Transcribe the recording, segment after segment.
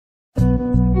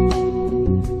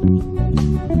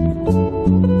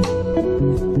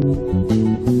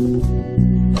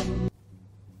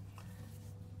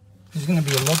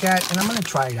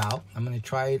try it out. I'm going to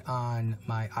try it on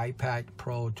my iPad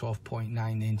Pro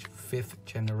 12.9-inch 5th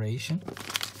generation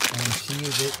and see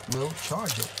if it will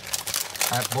charge it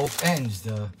at both ends,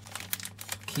 the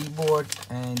keyboard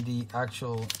and the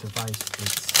actual device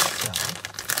itself.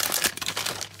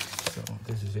 So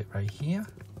this is it right here.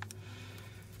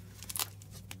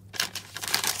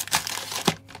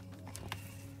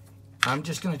 I'm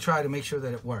just going to try to make sure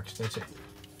that it works. That's it.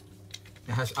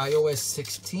 It has iOS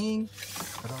 16.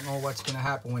 I don't know what's going to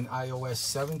happen when iOS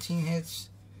 17 hits.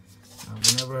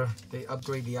 Whenever they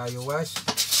upgrade the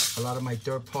iOS, a lot of my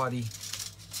third-party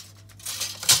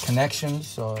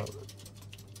connections or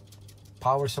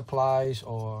power supplies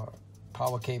or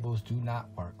power cables do not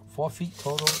work. 4 feet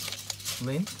total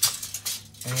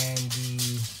length, and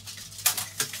the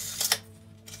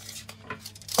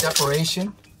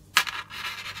separation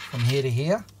from here to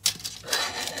here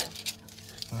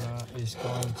is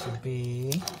going to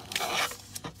be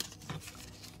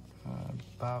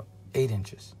about 8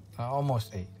 inches,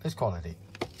 almost 8. Let's call it 8.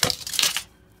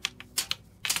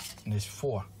 And there's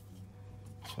 4.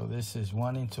 So this is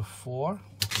 1 into 4,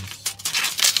 which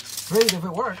is great if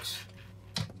it works.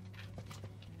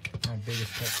 My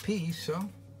biggest pet peeve. So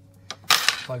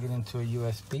plug it into a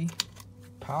USB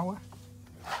power.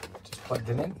 Just plugged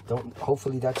it in.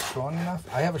 Hopefully that's strong enough.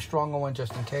 I have a stronger one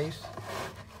just in case.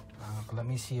 But let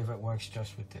me see if it works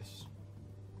just with this.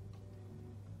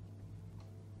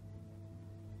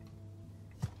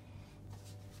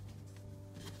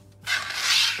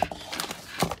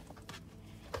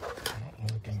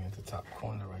 Looking at the top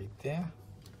corner right there.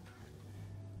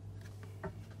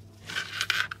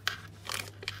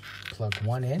 Plug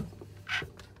one in.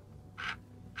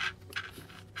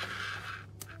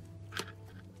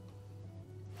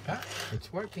 Ah,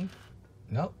 it's working.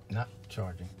 Nope, not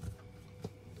charging.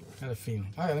 Got a feeling.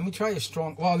 All right, let me try a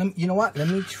strong. Well, you know what? Let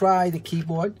me try the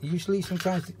keyboard. Usually,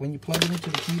 sometimes when you plug it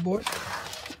into the keyboard,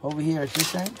 over here at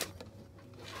this end,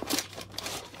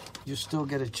 you still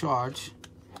get a charge.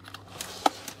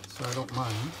 So I don't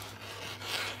mind.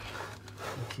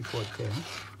 The keyboard there.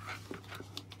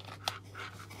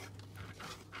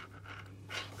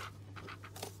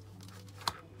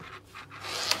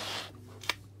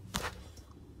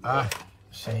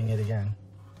 Saying it again.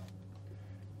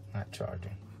 Not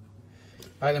charging.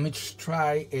 All right, let me just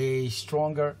try a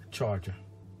stronger charger.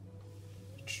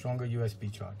 Stronger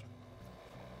USB charger.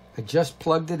 I just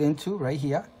plugged it into right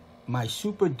here. My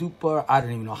super duper, I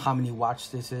don't even know how many watts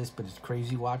this is, but it's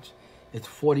crazy watts. It's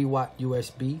 40 watt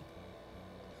USB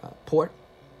port.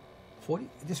 40?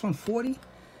 This one 40?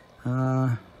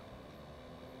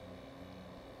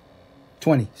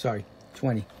 20, sorry,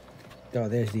 20. Oh,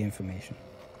 there's the information.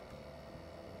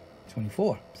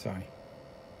 24, sorry.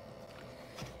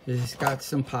 It's got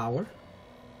some power.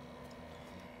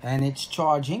 And it's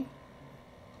charging.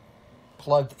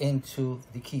 Plugged into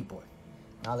the keyboard.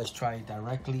 Now let's try it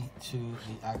directly to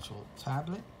the actual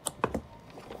tablet.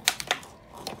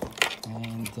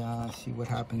 And see what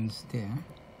happens there.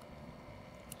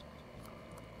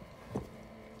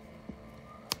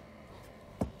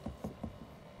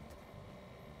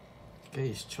 Okay,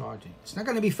 it's charging. It's not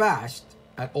going to be fast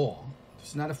at all.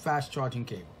 It's not a fast charging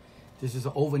cable. This is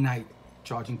an overnight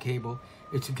charging cable.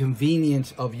 It's a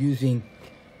convenience of using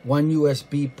one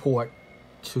USB port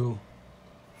to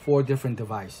 4 different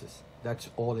devices. That's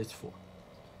all it's for.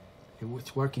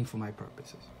 It's working for my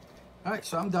purposes. All right,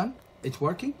 so I'm done. It's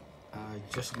working.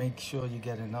 Just make sure you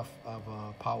get enough of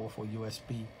a powerful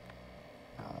USB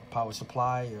power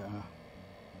supply,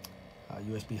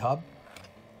 USB hub,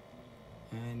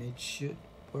 and it should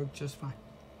work just fine.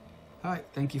 All right,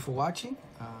 thank you for watching.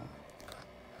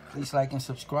 Please like and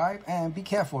subscribe, and be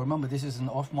careful. Remember, this is an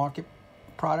off-market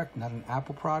product, not an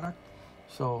Apple product.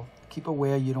 So keep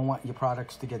aware, you don't want your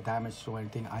products to get damaged or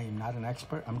anything. I am not an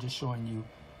expert. I'm just showing you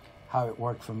how it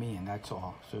worked for me, and that's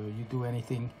all. So you do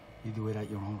anything, you do it at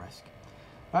your own risk.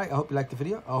 All right, I hope you liked the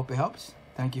video. I hope it helps.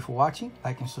 Thank you for watching.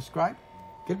 Like and subscribe.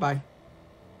 Goodbye.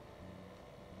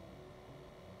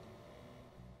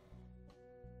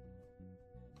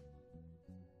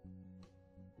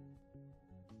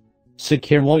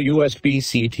 SIQIWO USB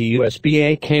C to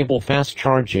USB-A cable fast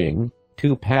charging,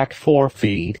 2-pack 4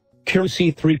 feet,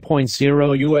 QC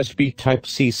 3.0 USB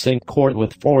Type-C sync cord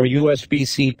with 4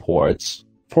 USB-C ports,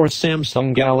 for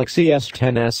Samsung Galaxy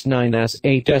S10, S9,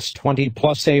 S8, S20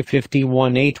 Plus,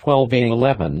 A51, A12,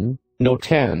 A11, Note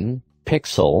 10,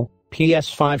 Pixel,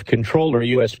 PS5 controller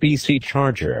USB-C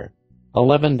charger.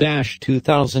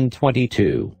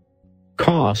 11-2022.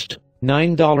 Cost,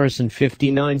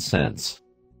 $9.59.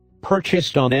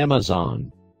 Purchased on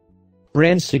Amazon.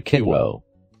 Brand SIQIWO.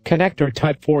 Connector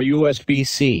Type 4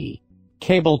 USB-C.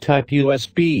 Cable type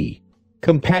USB.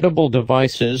 Compatible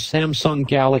devices: Samsung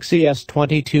Galaxy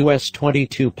S22,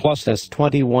 S22 Plus,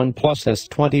 S21 Plus,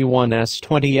 S21,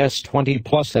 S20, S20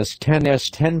 Plus, S10,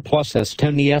 S10 Plus,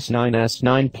 S10, S9,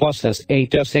 S9 Plus, S8,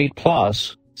 S8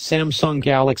 Plus, Samsung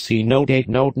Galaxy Note 8,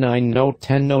 Note 9, Note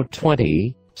 10, Note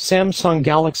 20, Samsung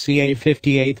Galaxy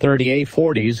A50, A30,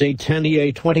 A40s,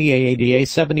 A10, A20, A80,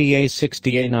 A70,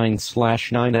 A60,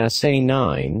 A9/9,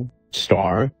 SA9,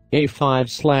 Star,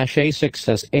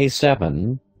 A5/A6s,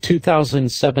 A7,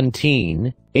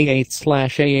 2017,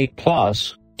 A8/A8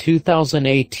 Plus,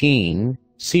 2018,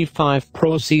 C5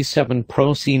 Pro, C7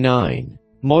 Pro, C9,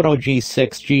 Moto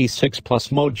G6, G6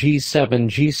 Plus, Moto G7,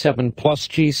 G7 Plus,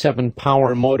 G7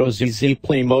 Power, Moto Z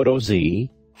Play, Moto Z,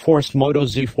 Force, Moto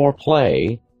Z4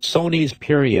 Play, Sony's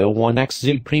Xperia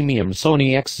 1XZ Premium,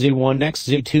 Sony XZ1,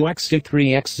 XZ2,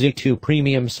 XZ3, XZ2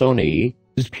 Premium, Sony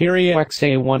Xperia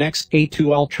XA1,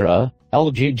 XA2 Ultra,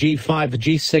 LG G5,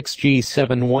 G6,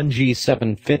 G7,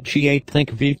 1G7 Fit, G8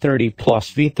 Think, V30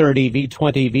 Plus, V30,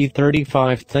 V20,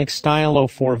 V35 Think, Stylo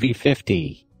 4,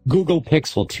 V50, Google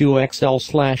Pixel 2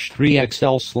 XL/3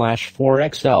 XL/4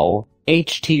 XL,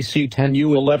 HTC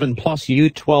 10U11 Plus,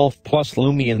 U12 Plus,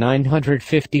 Lumia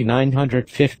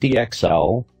 950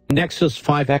 XL, Nexus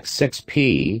 5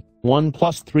 X6P,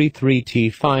 OnePlus 33T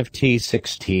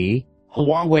 5T6T,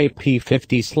 Huawei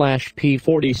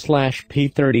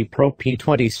P50/P40/P30 Pro,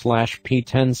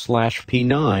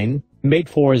 P20/P10/P9, Mate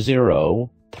 40,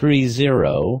 30,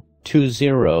 20,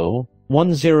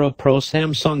 10 Pro,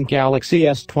 Samsung Galaxy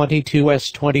S22,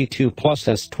 S22 Plus,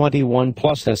 S21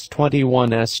 Plus,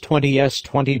 S21, S20,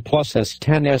 S20 Plus,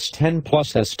 S10, S10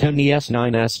 Plus, S10,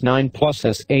 S9, S9 Plus,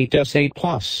 S8, S8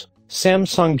 Plus,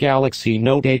 Samsung Galaxy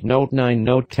Note 8, Note 9,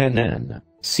 Note 10N.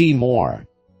 See more.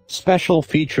 Special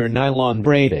feature: nylon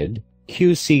braided,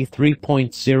 QC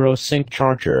 3.0 sync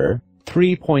charger,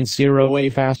 3.0A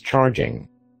fast charging.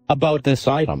 About this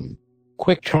item: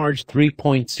 quick charge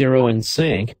 3.0 and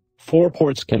sync. 4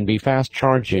 ports can be fast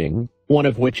charging, one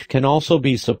of which can also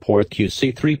be support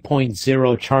QC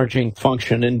 3.0 charging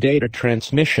function and data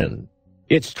transmission.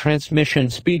 Its transmission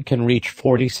speed can reach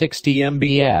 40-60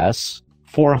 Mbps,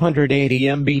 480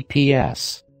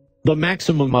 Mbps. The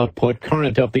maximum output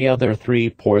current of the other 3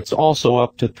 ports also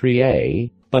up to 3A,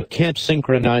 but can't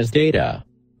synchronize data.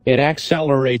 It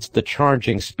accelerates the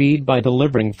charging speed by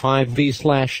delivering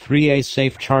 5V/3A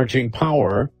safe charging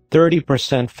power,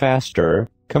 30% faster,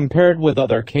 compared with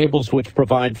other cables which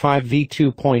provide 5V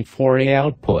 2.4A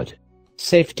output.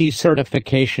 Safety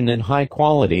certification and high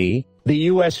quality. The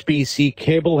USB-C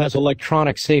cable has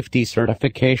electronic safety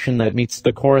certification that meets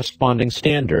the corresponding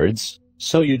standards,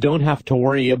 so you don't have to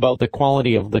worry about the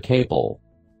quality of the cable.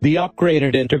 The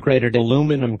upgraded integrated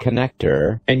aluminum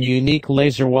connector and unique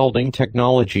laser welding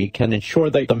technology can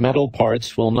ensure that the metal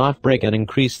parts will not break and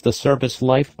increase the service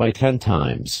life by 10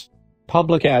 times.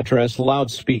 Public address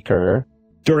loudspeaker.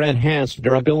 Enhanced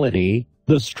durability.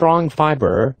 The strong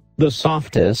fiber, the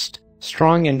softest,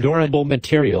 strong and durable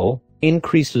material,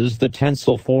 increases the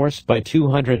tensile force by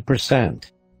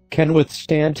 200%. Can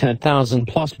withstand 10,000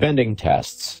 plus bending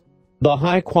tests. The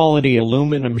high-quality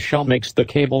aluminum shell makes the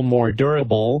cable more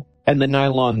durable, and the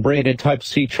nylon braided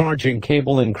Type-C charging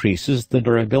cable increases the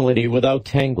durability without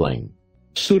tangling.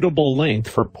 Suitable length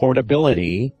for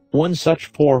portability. One such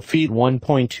 4 feet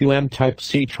 1.2 M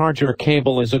Type-C charger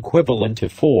cable is equivalent to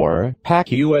 4-pack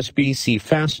USB-C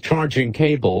fast charging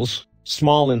cables,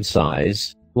 small in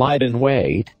size, light in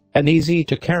weight, and easy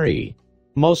to carry.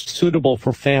 Most suitable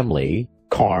for family,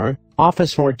 car,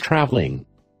 office or traveling.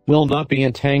 Will not be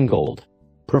entangled.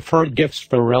 Preferred gifts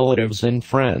for relatives and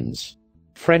friends.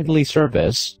 Friendly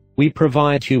service. We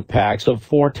provide 2 packs of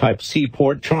 4 Type-C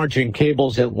port charging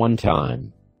cables at one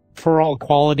time. For all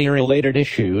quality-related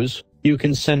issues, you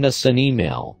can send us an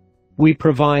email. We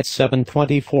provide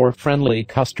 7/24 friendly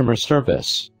customer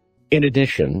service. In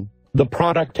addition, the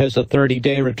product has a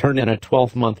 30-day return and a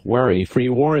 12-month worry-free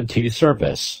warranty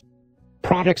service.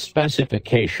 Product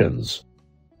specifications.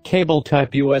 Cable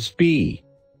type USB.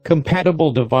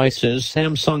 Compatible devices: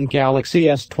 Samsung Galaxy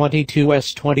S22,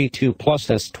 S22 Plus,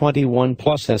 S21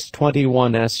 Plus,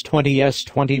 S21, S20,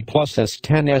 S20 Plus,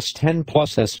 S10, S10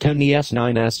 Plus, S10,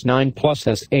 S9, S9 Plus,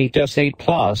 S8, S8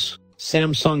 Plus,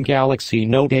 Samsung Galaxy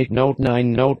Note 8, Note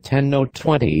 9, Note 10, Note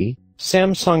 20,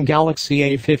 Samsung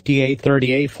Galaxy A50,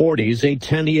 A30, A40s,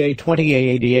 A10, A20,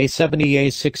 A80, A70,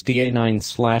 A60,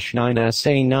 A9/9,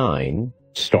 SA9,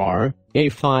 Star,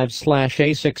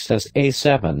 A5/A6s,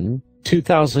 A7,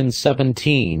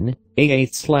 2017,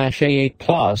 A8/A8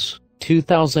 Plus,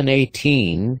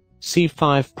 2018,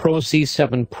 C5 Pro,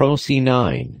 C7 Pro,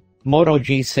 C9. Moto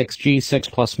G6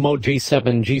 G6 Plus Moto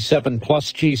G7 G7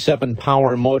 Plus G7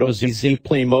 Power Moto ZZ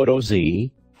Play Moto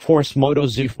Z, Force Moto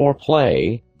Z4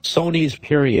 Play, Sony's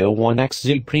Xperia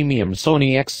 1XZ Premium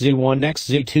Sony XZ1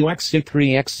 XZ2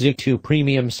 XZ3 XZ2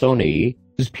 Premium Sony,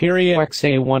 Xperia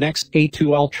XA1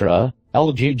 XA2 Ultra,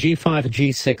 LG G5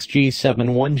 G6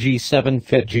 G7 1 G7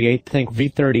 Fit G8 Think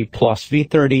V30 Plus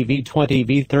V30 V20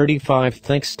 V35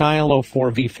 Think Stylo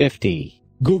 4 V50,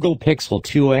 Google Pixel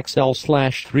 2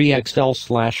 XL/3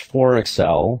 XL/4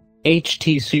 XL,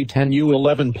 HTC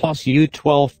 10U11 Plus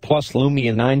U12 Plus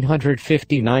Lumia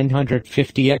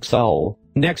 950 XL,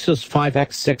 Nexus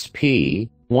 5X6P,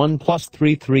 OnePlus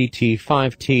 33T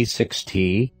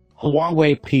 5T6T,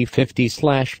 Huawei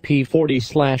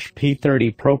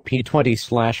P50/P40/P30 Pro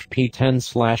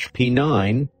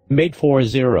P20/P10/P9, Mate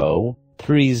 40,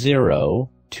 30,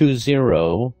 20,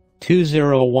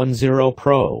 2010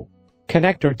 Pro.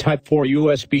 Connector Type 4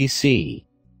 USB-C.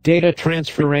 Data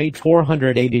transfer rate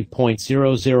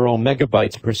 480.00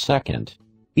 megabytes per second.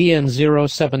 EN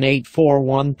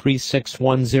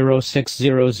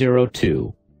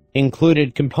 07841361060002.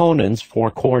 Included components: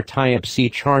 4-core Type-C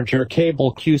charger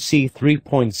cable QC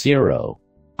 3.0.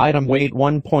 Item weight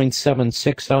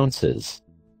 1.76 ounces.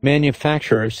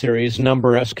 Manufacturer series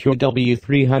number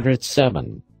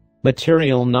SQW307.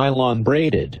 Material nylon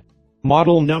braided.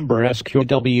 Model number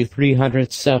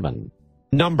SQW307.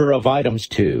 Number of items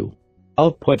 2.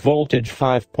 Output voltage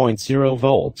 5.0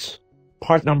 volts.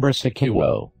 Part number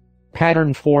SIQIWO.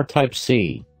 Pattern 4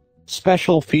 Type-C.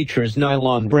 Special features: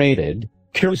 nylon braided,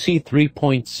 QC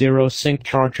 3.0 sync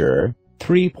charger,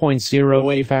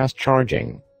 3.0A fast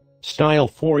charging. Style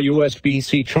 4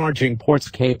 USB-C charging ports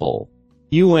cable.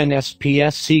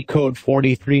 UNSPSC code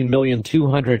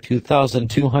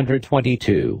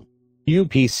 43,202,222.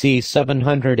 UPC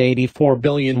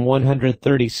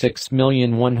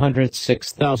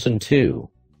 784,136,106,002.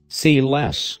 See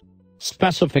less.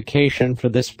 Specification for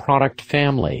this product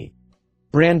family.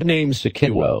 Brand name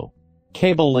SIQIWO.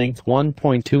 Cable length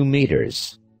 1.2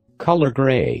 meters. Color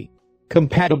gray.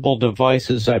 Compatible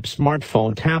devices: app,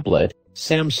 smartphone, tablet,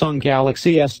 Samsung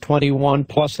Galaxy S21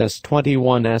 Plus,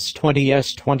 S21, S20,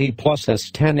 S20 Plus,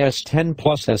 S10, S10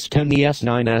 Plus, S10,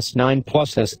 S9, S9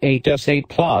 Plus, S8, S8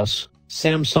 Plus,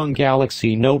 Samsung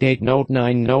Galaxy Note 8, Note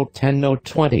 9, Note 10, Note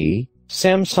 20,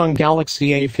 Samsung Galaxy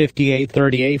A50,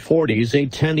 A30, A40s,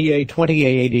 A10, A20,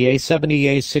 A80,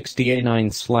 A70, A60,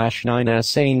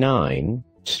 A9/9S, A9,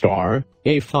 Star,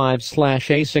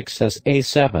 A5/A6S,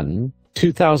 A7,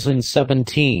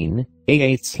 2017,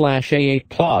 A8/A8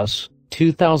 Plus,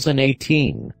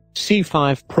 2018,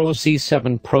 C5 Pro,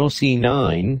 C7 Pro,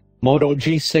 C9, Moto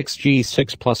G6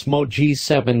 G6 Plus, Moto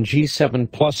G7 G7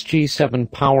 Plus, G7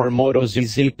 Power Moto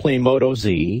ZZ Play Moto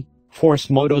Z,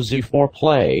 Force Moto Z4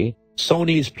 Play,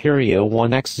 Sony's Xperia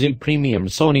 1XZ Premium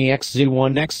Sony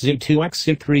XZ1 XZ2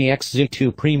 XZ3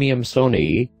 XZ2 Premium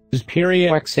Sony, Xperia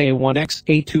XA1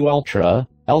 XA2 Ultra,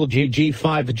 LG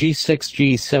G5 G6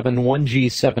 G7 1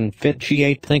 G7 Fit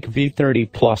G8 Think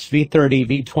V30 Plus V30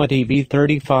 V20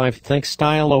 V35 Think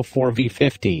Stylo 4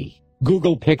 V50,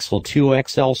 Google Pixel 2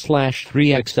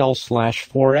 XL/3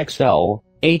 XL/4 XL,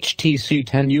 HTC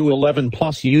 10U11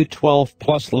 Plus U12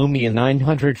 Plus Lumia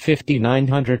 950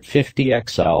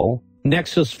 XL,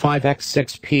 Nexus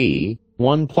 5X6P,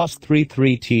 OnePlus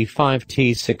 33T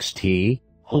 5T6T,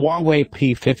 Huawei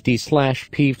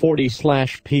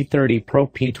P50/P40/P30 Pro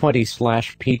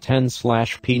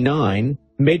P20/P10/P9,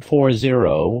 Mate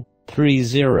 40,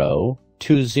 30,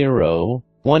 20,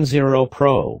 10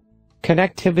 Pro.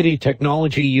 Connectivity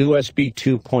technology: USB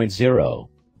 2.0.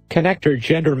 Connector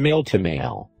gender: male to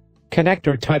male.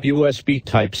 Connector type: USB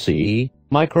Type-C,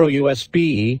 micro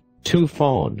USB, 2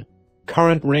 phone.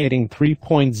 Current rating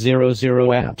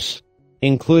 3.00 amps.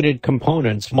 Included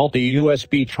components: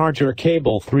 multi-USB charger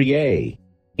cable 3A.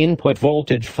 Input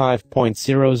voltage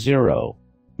 5.00.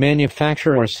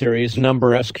 Manufacturer series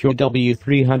number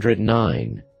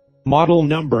SQW309. Model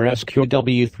number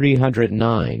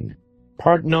SQW309.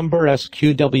 Part number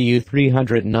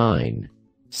SQW309.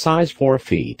 Size 4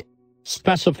 feet.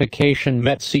 Specification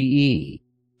MET CE.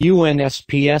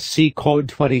 UNSPSC code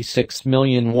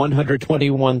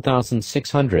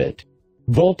 26,121,600.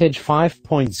 Voltage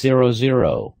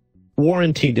 5.00.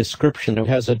 Warranty description: it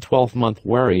has a 12-month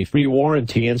worry-free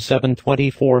warranty and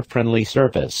 724 friendly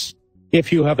service.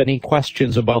 If you have any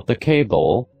questions about the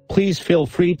cable, please feel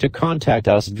free to contact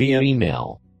us via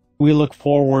email. We look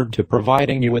forward to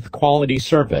providing you with quality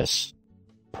service.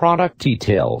 Product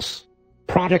details.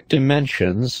 Product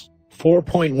dimensions: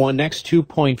 4.1 x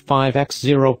 2.5 x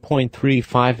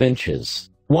 0.35 inches,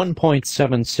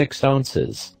 1.76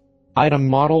 ounces. Item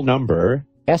model number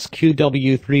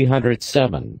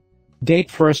SQW307.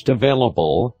 Date first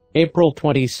available, April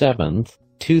 27,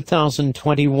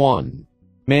 2021.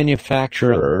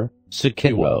 Manufacturer,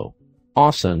 SIQIWO.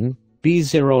 ASIN,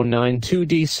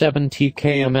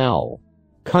 B092D7TKML.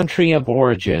 Country of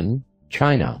origin,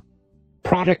 China.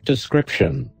 Product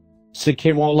description.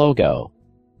 SIQIWO logo.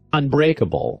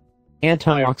 Unbreakable.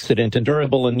 Antioxidant and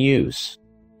durable in use.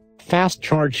 Fast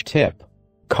charge tip.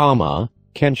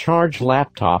 Can charge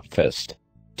laptop fast.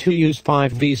 To use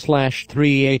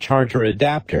 5V/3A charger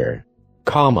adapter.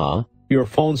 Your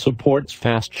phone supports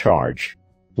fast charge.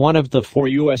 One of the 4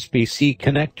 USB-C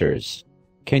connectors.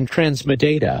 Can transmit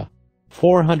data.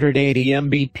 480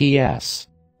 Mbps.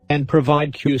 And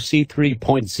provide QC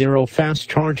 3.0 fast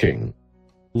charging.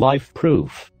 Life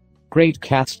proof. Great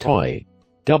cat's toy.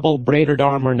 Double braided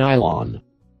armor nylon.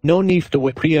 No need to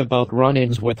worry about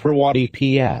run-ins with raw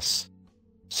EPS.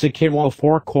 SIQIWO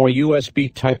 4-core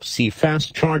USB Type-C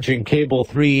fast charging cable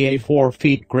 3A 4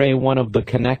 feet gray. One of the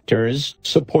connectors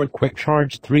support Quick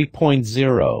Charge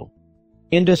 3.0.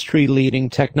 Industry-leading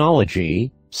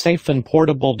technology, safe and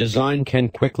portable design can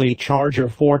quickly charge your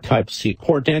 4 Type-C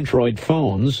port Android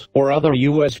phones or other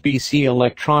USB-C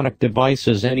electronic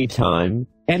devices anytime,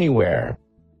 anywhere.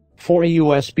 4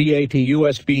 USB-A to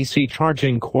USB-C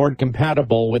charging cord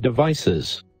compatible with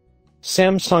devices.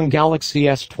 Samsung Galaxy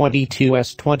S22,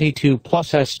 S22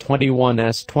 Plus, S21,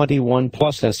 S21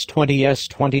 Plus, S20,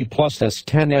 S20 Plus,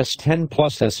 S10, S10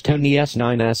 Plus, S10e,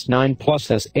 S9, S9 Plus,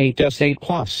 S8, S8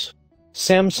 Plus.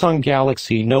 Samsung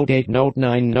Galaxy Note 8, Note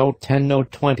 9, Note 10,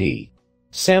 Note 20.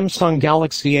 Samsung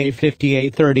Galaxy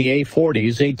A50, A30,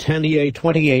 A40s, A10e,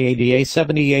 A20, A80,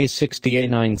 A70, A60,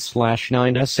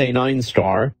 A9/9, SA9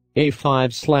 star,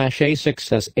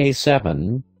 A5/A6s,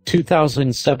 A7,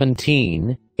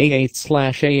 2017,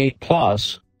 A8/A8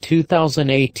 Plus,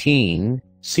 2018,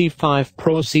 C5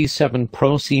 Pro, C7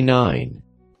 Pro, C9.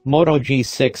 Moto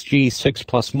G6, G6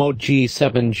 Plus, Moto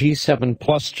G7, G7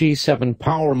 Plus, G7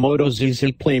 Power, Moto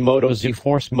Z Play, Moto Z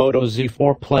Force, Moto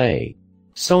Z4 Play.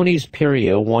 Sony's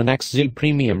Xperia 1XZ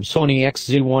Premium, Sony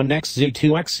XZ1,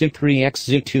 XZ2, XZ3,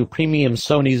 XZ2 Premium,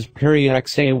 Sony's Xperia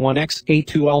XA1,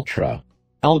 XA2 Ultra.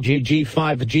 LG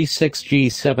G5, G6,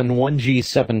 G7, 1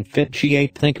 G7 Fit,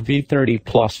 G8 Think V30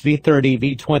 Plus, V30,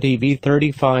 V20,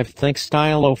 V35 Think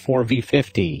Stylo 4,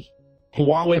 V50.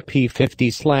 Huawei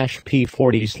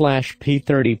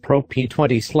P50/P40/P30 Pro,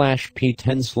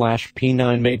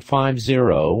 P20/P10/P9 Mate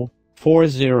 50,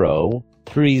 40, 30,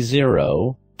 20,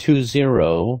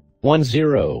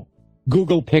 10.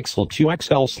 Google Pixel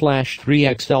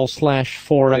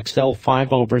 2XL/3XL/4XL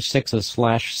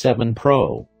 5/6s/7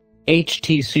 Pro.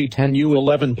 HTC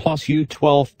 10U11 Plus,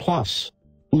 U12 Plus.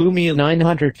 Lumia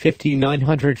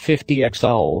 950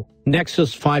 XL,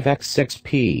 Nexus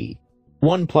 5X6P.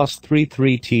 OnePlus 3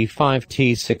 3T5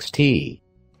 T6T.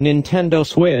 Nintendo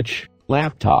Switch,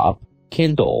 laptop,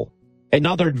 Kindle, and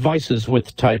other devices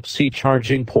with Type-C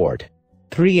charging port.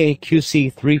 3A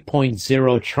QC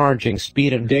 3.0 charging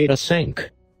speed and data sync.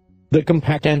 The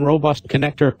compact and robust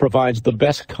connector provides the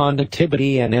best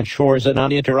conductivity and ensures an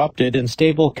uninterrupted and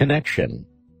stable connection.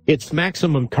 Its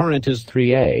maximum current is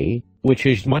 3A, which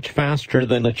is much faster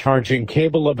than the charging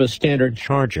cable of a standard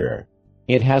charger.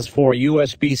 It has 4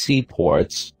 USB-C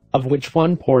ports, of which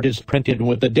one port is printed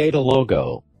with the data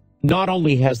logo. Not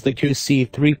only has the QC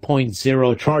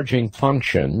 3.0 charging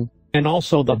function, and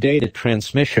also the data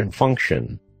transmission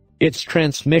function. Its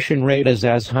transmission rate is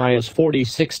as high as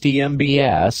 40-60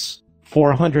 mbs,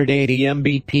 480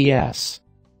 mbps.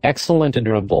 Excellent and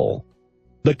durable.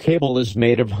 The cable is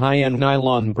made of high-end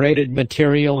nylon braided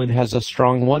material and has a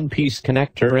strong one-piece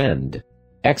connector end.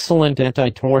 Excellent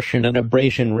anti-torsion and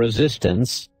abrasion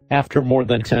resistance, after more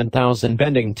than 10,000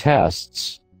 bending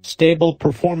tests, stable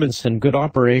performance and good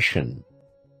operation.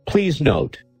 Please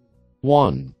note.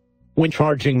 1. When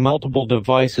charging multiple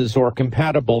devices or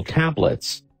compatible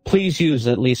tablets, please use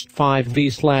at least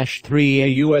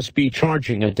 5V/3A USB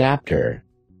charging adapter.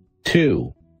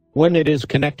 2. When it is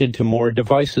connected to more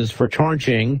devices for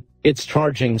charging, its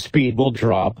charging speed will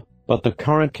drop, but the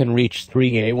current can reach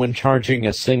 3A when charging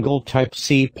a single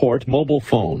Type-C port mobile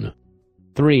phone.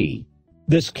 3.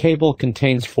 This cable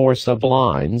contains 4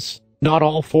 sublines. Not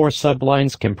all 4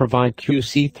 sublines can provide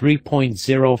QC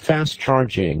 3.0 fast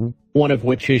charging, one of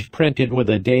which is printed with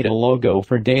a data logo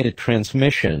for data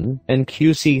transmission, and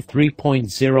QC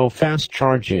 3.0 fast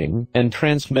charging and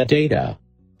transmit data.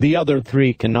 The other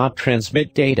 3 cannot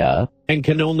transmit data, and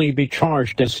can only be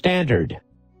charged as standard.